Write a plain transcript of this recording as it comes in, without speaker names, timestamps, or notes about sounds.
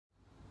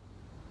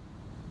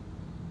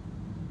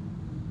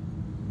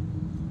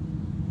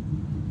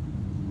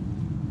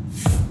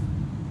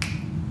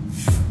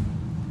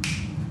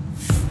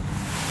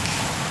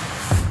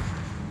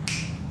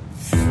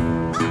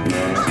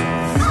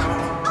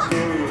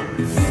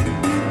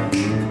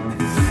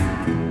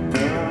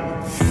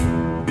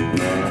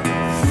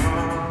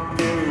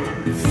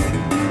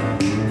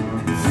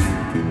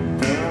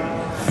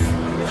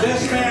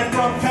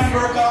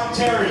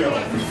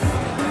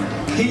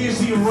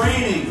the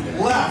reigning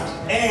left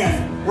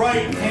and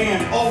right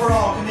hand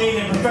overall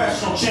Canadian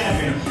professional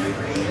champion.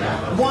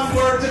 One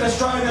word to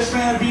describe this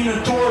man being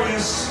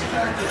notorious,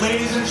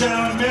 ladies and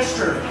gentlemen,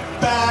 Mr.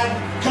 Bad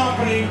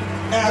Company,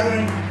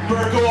 Evan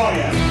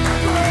Bourgoin.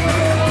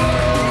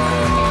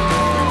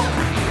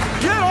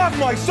 Get off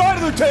my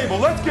side of the table.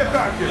 Let's get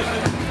back here.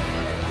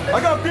 I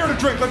got beer to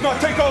drink. Let's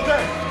not take all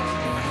day.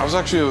 I was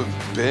actually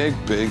a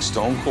big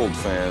Stone Cold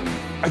fan.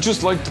 I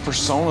just liked the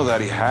persona that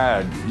he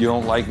had. You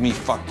don't like me,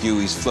 fuck you.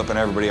 He's flipping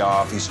everybody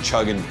off. He's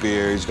chugging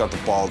beer. He's got the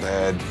bald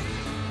head.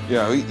 You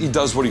know, he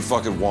does what he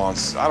fucking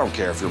wants. I don't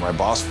care if you're my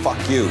boss. Fuck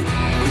you.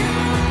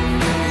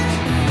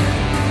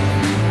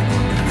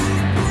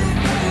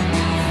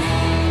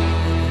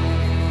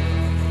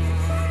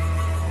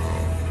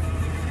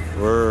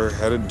 We're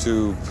headed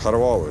to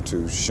Petawawa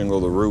to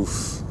shingle the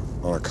roof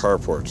on a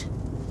carport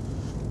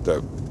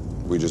that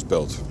we just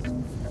built.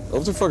 I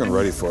hope they're fucking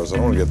ready for us. I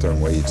don't want to get there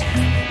and wait.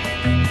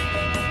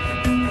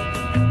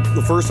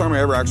 The first time I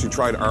ever actually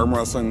tried arm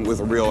wrestling with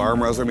a real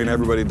arm wrestler, I mean,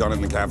 everybody had done it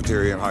in the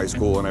cafeteria in high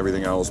school and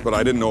everything else, but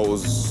I didn't know it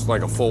was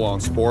like a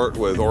full-on sport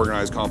with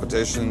organized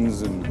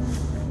competitions and,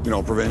 you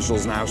know,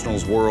 provincials,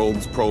 nationals,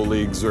 worlds, pro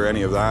leagues, or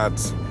any of that.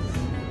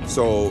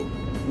 So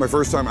my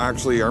first time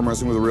actually arm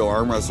wrestling with a real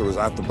arm wrestler was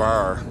at the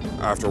bar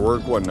after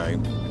work one night.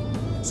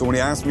 So when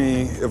he asked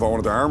me if I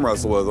wanted to arm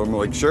wrestle with him, I'm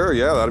like, sure,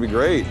 yeah, that'd be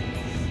great.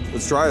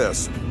 Let's try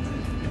this.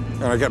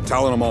 And I kept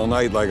telling him all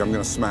night, like, I'm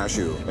gonna smash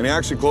you. And he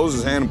actually closed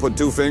his hand and put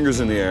 2 fingers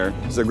in the air.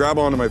 He said, grab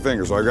onto my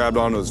fingers. So I grabbed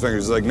onto his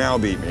fingers. He's like, now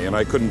beat me. And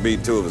I couldn't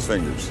beat 2 of his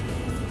fingers.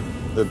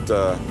 It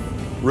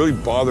really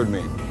bothered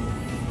me.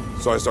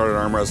 So I started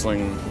arm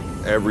wrestling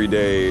every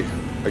day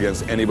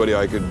against anybody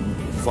I could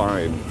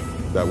find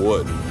that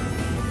would.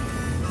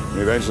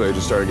 And eventually I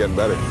just started getting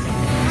better.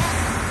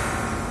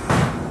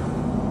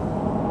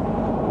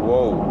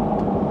 Whoa.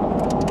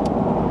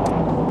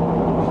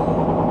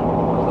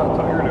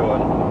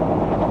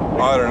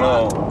 I don't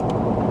know.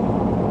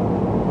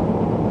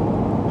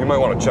 You might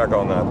want to check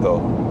on that, though.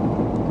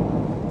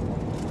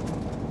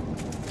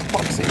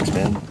 Fuck's sakes,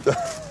 man.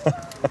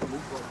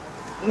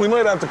 We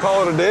might have to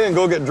call it a day and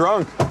go get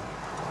drunk.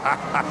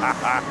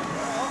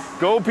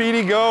 Go,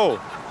 Petey, go.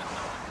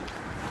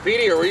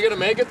 Petey, are we gonna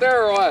make it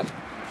there or what?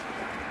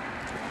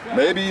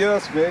 Maybe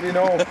yes, maybe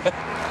no.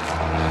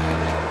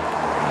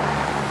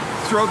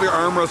 Throughout the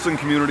arm wrestling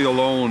community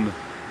alone,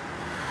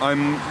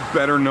 I'm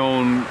better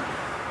known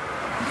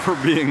for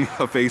being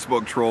a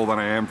Facebook troll than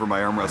I am for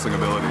my arm wrestling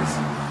abilities.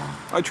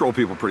 I troll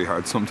people pretty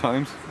hard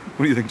sometimes.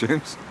 What do you think,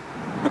 James?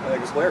 I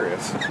think it's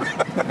hilarious.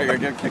 I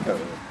get a kick out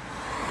of it.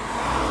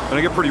 And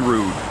I get pretty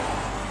rude.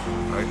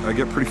 I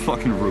get pretty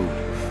fucking rude.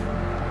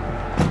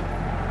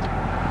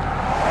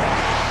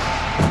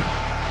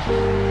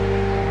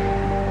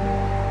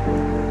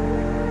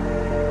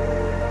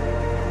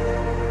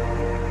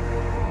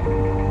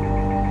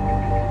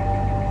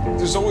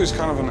 There's always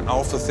kind of an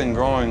alpha thing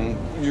growing.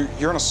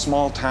 You're in a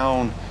small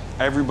town,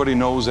 everybody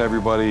knows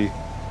everybody,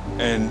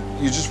 and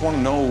you just want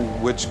to know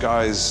which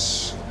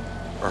guys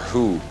are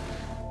who.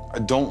 I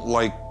don't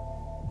like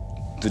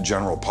the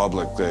general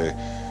public.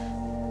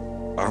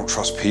 I don't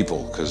trust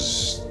people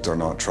because they're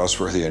not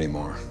trustworthy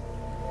anymore.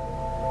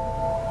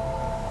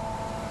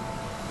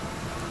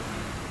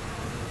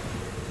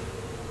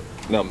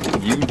 Now,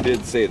 you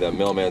did say that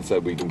mailman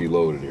said we can be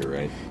loaded here,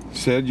 right?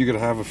 Said you could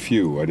have a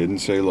few. I didn't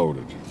say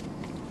loaded.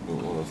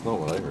 Well, that's not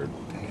what I heard.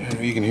 Yeah,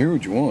 you can hear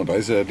what you want.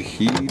 I said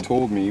he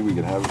told me we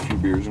could have a few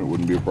beers and it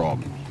wouldn't be a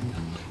problem.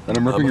 And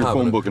I'm ripping your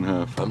phone book in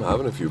half. I'm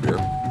having a few beer,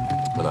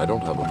 and I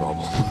don't have a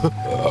problem.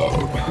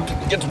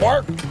 Get to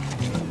work!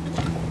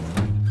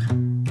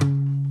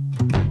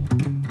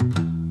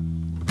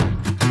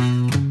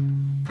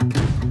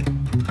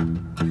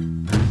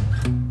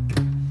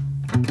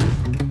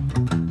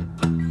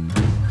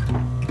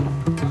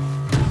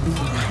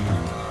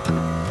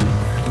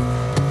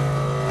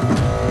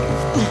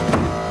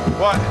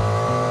 What?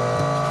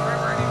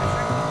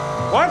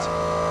 What?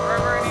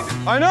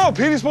 I know,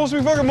 Petey's supposed to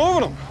be fucking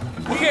moving them.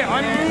 Yeah,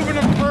 I'm moving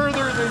them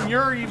further than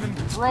you're even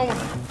throwing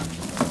them.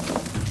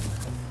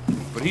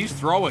 But he's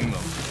throwing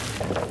them.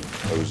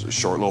 I was a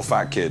short little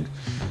fat kid,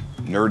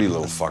 nerdy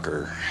little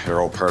fucker. Hair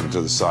all parted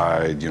to the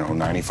side, you know,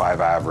 95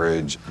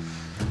 average.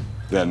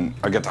 Then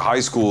I get to high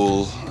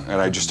school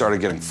and I just started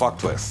getting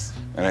fucked with.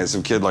 And I had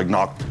some kid like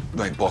knock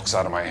my books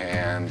out of my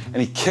hand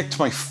and he kicked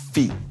my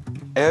feet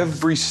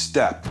every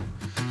step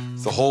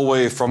the whole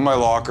way from my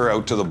locker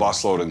out to the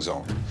bus loading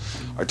zone.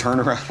 I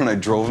turned around and I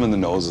drove him in the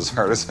nose as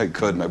hard as I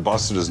could and I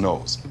busted his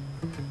nose.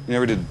 He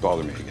never did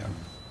bother me again.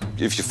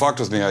 If you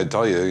fucked with me, I'd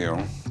tell you, you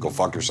know, go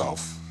fuck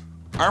yourself.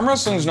 Arm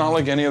wrestling's not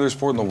like any other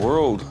sport in the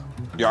world.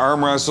 You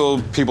arm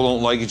wrestle, people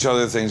don't like each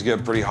other, things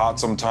get pretty hot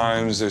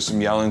sometimes. There's some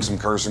yelling, some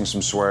cursing,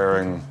 some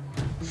swearing.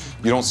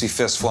 You don't see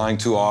fists flying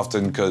too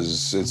often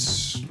because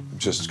it's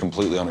just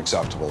completely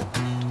unacceptable.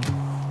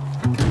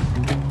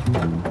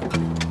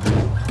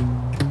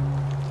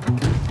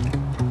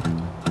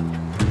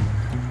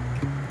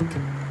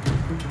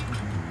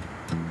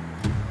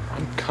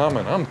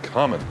 I'm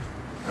coming.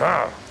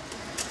 Ah.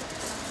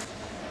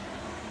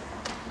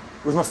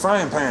 with my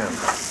frying pan.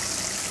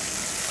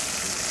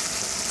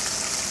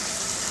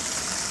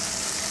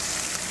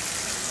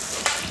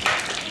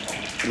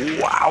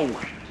 Wow!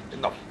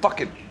 In the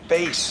fucking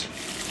face.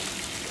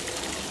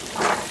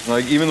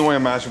 Like, even the way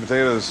I'm mashing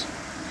potatoes,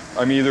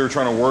 I'm either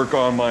trying to work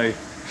on my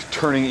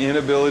turning in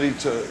ability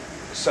to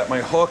set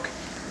my hook,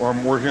 or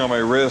I'm working on my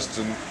wrist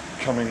and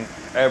coming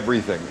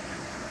everything.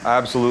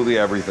 Absolutely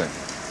everything.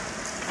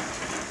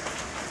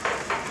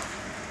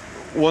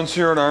 Once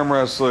you're an arm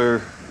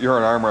wrestler, you're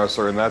an arm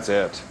wrestler, and that's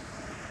it.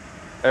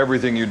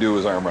 Everything you do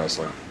is arm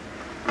wrestling.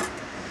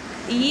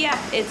 Yeah,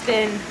 it's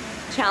been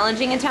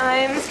challenging at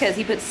times because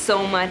he puts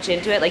so much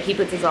into it. Like, he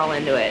puts his all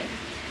into it.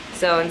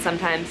 So, and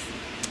sometimes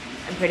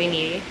I'm pretty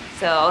needy.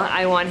 So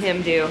I want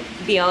him to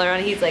be all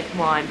around. He's like,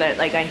 come on, but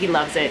like, he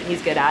loves it.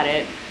 He's good at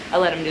it. I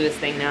let him do his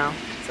thing now.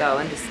 So,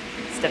 and just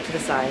step to the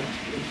side.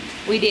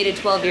 We dated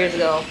 12 years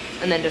ago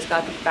and then just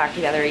got back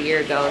together a year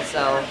ago.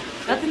 So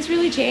nothing's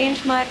really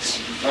changed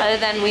much other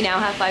than we now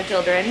have 5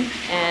 children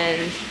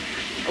and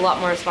a lot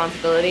more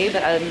responsibility.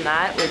 But other than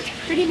that, we're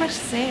pretty much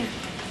the same.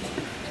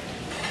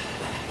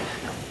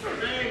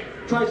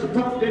 Tries to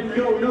pump, didn't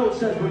go, no,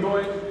 says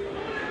Bourgoin.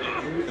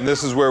 And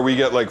this is where we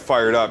get like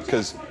fired up,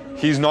 because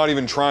he's not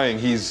even trying,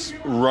 he's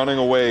running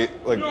away.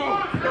 Like,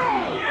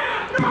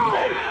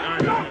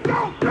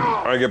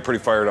 I get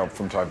pretty fired up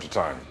from time to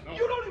time.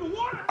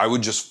 I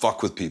would just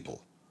fuck with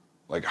people,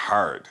 like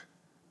hard.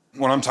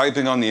 When I'm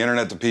typing on the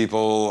internet to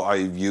people, I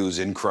use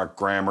incorrect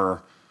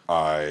grammar.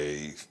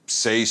 I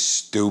say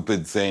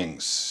stupid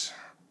things.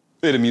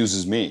 It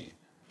amuses me.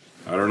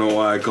 I don't know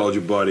why I called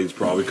you buddy. It's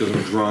probably because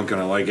I'm drunk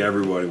and I like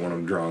everybody when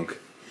I'm drunk.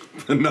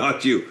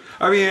 Not you.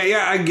 I mean,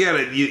 yeah, I get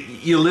it.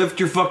 You lift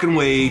your fucking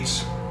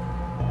weights.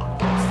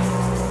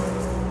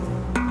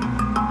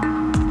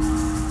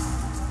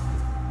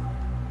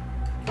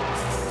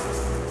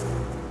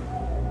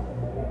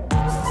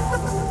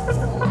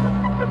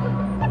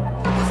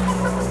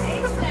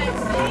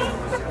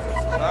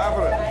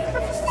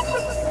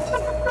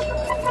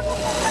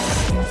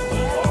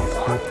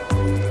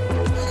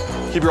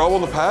 Keep your elbow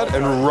on the pad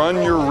and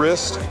run your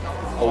wrist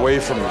away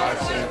from you.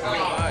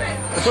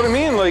 That's what I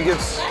mean, like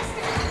it's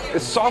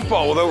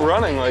softball without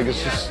running. Like,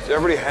 it's just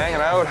everybody hanging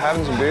out,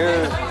 having some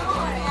beers.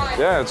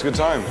 Yeah, it's a good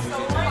time.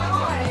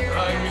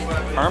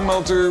 Arm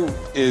Melter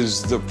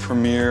is the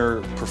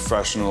premier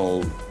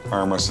professional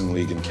arm wrestling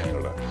league in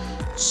Canada.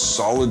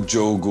 Solid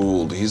Joe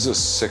Gould, he's a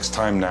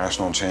 6-time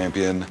national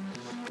champion,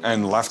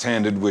 and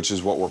left-handed, which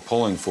is what we're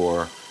pulling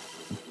for.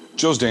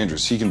 Joe's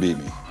dangerous, he can beat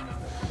me.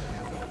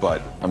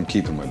 But I'm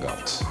keeping my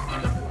belt.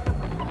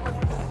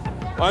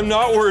 I'm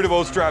not worried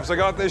about straps. I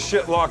got this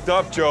shit locked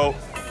up, Joe.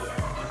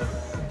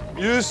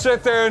 You just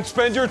sit there and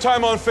spend your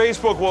time on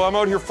Facebook while I'm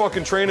out here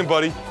fucking training,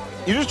 buddy.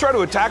 You just try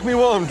to attack me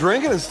while I'm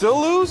drinking and still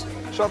lose?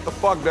 Shut the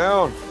fuck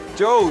down.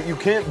 Joe, you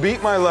can't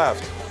beat my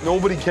left.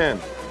 Nobody can.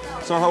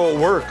 That's not how it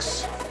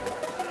works.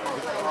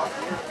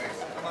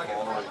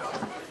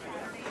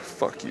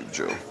 Fuck you,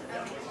 Joe.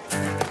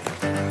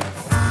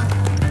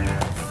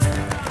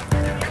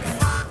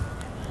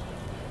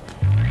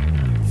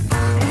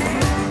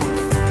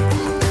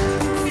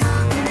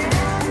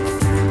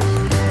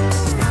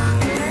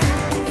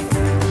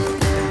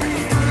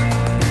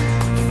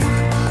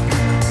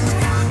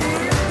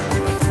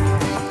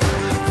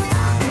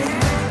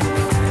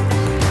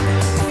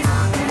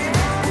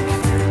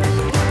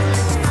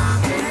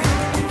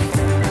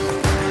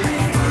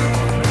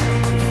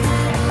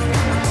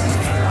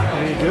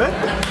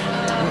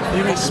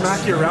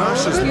 Smack you around?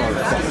 This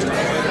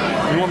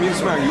motherfucker. You want me to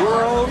smack you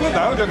around a little bit?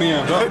 That would get me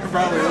amped up.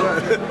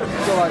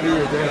 Probably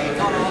would.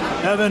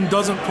 Evan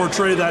doesn't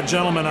portray that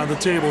gentleman on the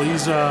table.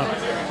 He's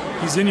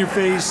in your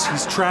face.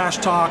 He's trash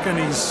talking.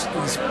 He's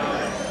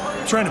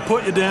trying to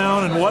put you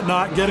down and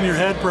whatnot, get in your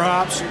head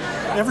perhaps.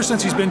 Ever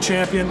since he's been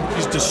champion,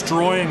 he's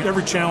destroying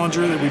every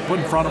challenger that we put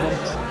in front of him.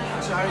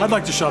 I'd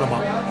like to shut him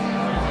up.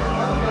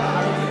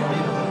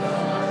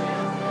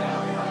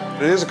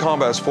 It is a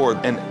combat sport,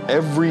 and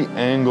every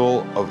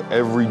angle of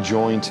every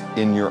joint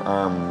in your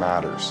arm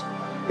matters.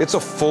 It's a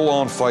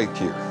full-on fight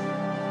here.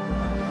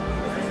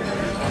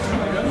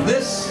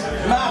 This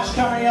match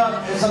coming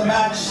up is a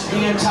match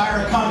the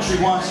entire country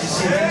wants to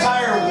see. The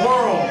entire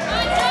world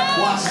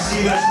wants to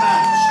see this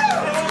match.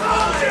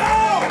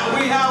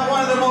 We have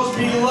one of the most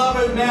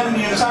beloved men in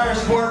the entire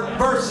sport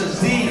versus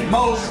the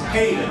most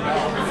hated.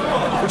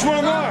 Which one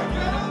am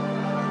I?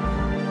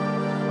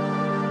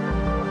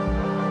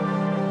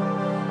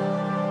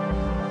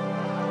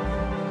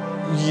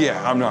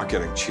 Yeah, I'm not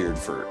getting cheered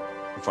for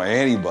by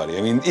anybody.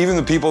 I mean, even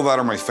the people that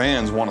are my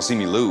fans want to see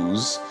me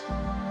lose.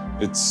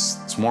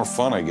 It's more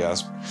fun, I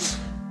guess.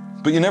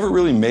 But you never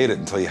really made it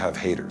until you have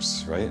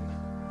haters, right?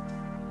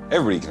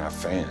 Everybody can have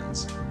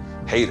fans.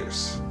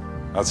 Haters.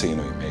 That's how you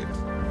know you made it.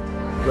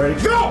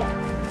 Ready? Go!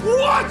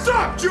 What's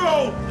up,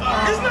 Joe?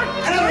 Isn't that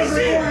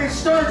crazy? Evan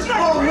starts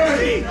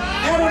already.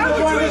 Evan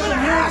Bourgoin is in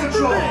hand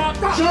control.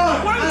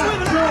 John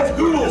and Joe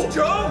Gould.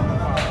 Joe?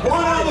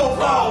 One elbow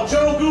foul,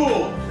 Joe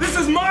Gould. This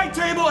is my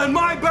table and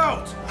my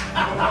belt.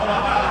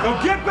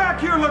 Now get back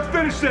here and let's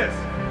finish this.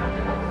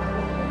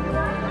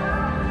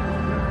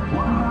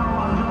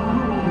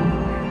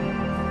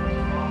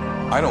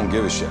 I don't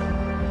give a shit.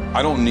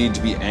 I don't need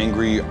to be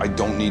angry. I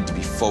don't need to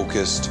be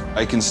focused.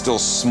 I can still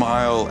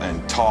smile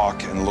and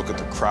talk and look at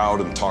the crowd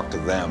and talk to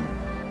them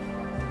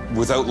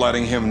without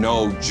letting him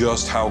know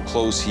just how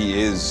close he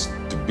is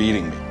to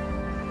beating me.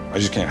 I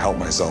just can't help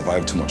myself. I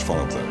have too much fun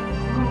up there.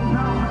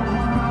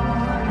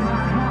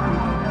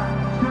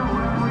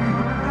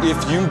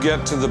 If you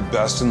get to the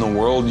best in the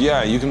world,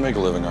 yeah, you can make a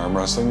living arm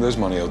wrestling. There's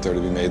money out there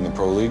to be made in the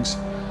pro leagues.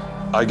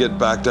 I get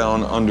back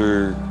down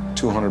under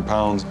 200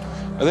 pounds.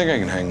 I think I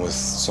can hang with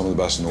some of the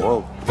best in the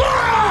world.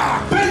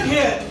 Big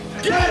hit!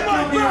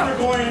 Evan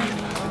Bourgoin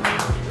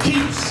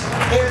keeps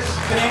his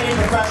Canadian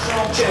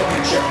Professional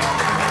Championship.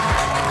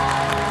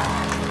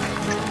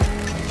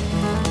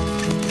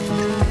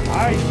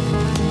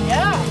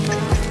 Yeah.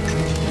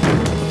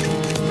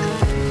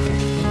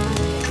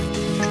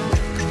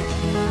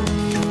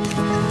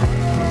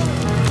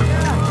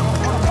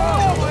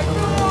 Oh my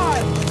God!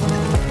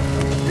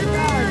 You're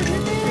there!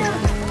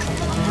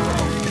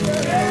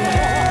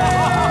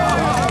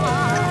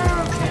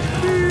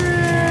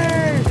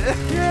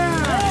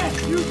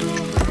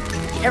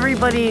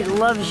 Everybody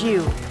loves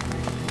you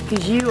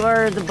because you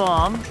are the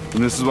bomb.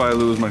 And this is why I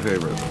lose my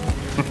favorite.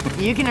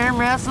 You can arm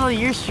wrestle,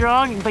 you're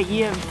strong, but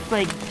you have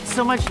like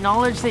so much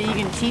knowledge that you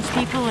can teach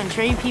people and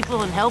train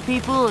people and help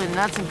people, and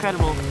that's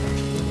incredible.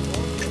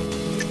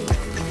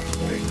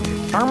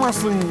 Arm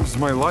wrestling is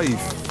my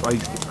life. I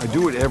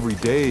do it every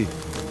day.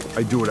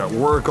 I do it at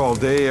work all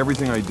day.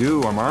 Everything I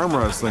do, I'm arm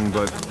wrestling,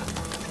 but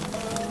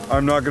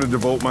I'm not going to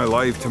devote my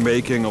life to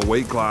making a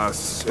weight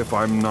class if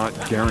I'm not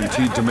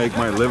guaranteed to make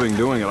my living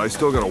doing it. I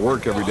still got to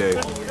work every day.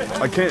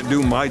 I can't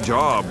do my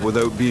job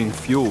without being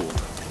fueled.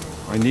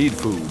 I need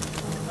food.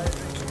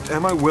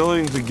 Am I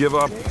willing to give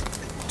up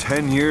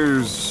 10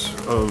 years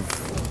of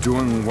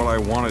doing what I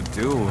want to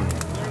do,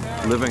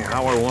 living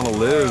how I want to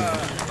live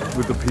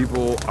with the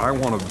people I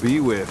want to be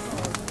with,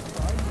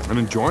 and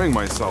enjoying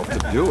myself to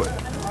do it?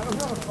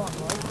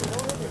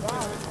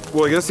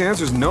 Well, I guess the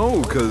answer is no,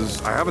 because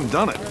I haven't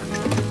done it.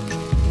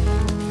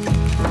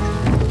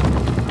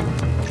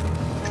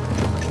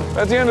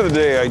 At the end of the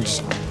day,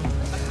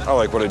 I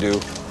like what I do.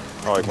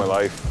 I like my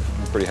life.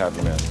 I'm a pretty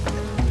happy man.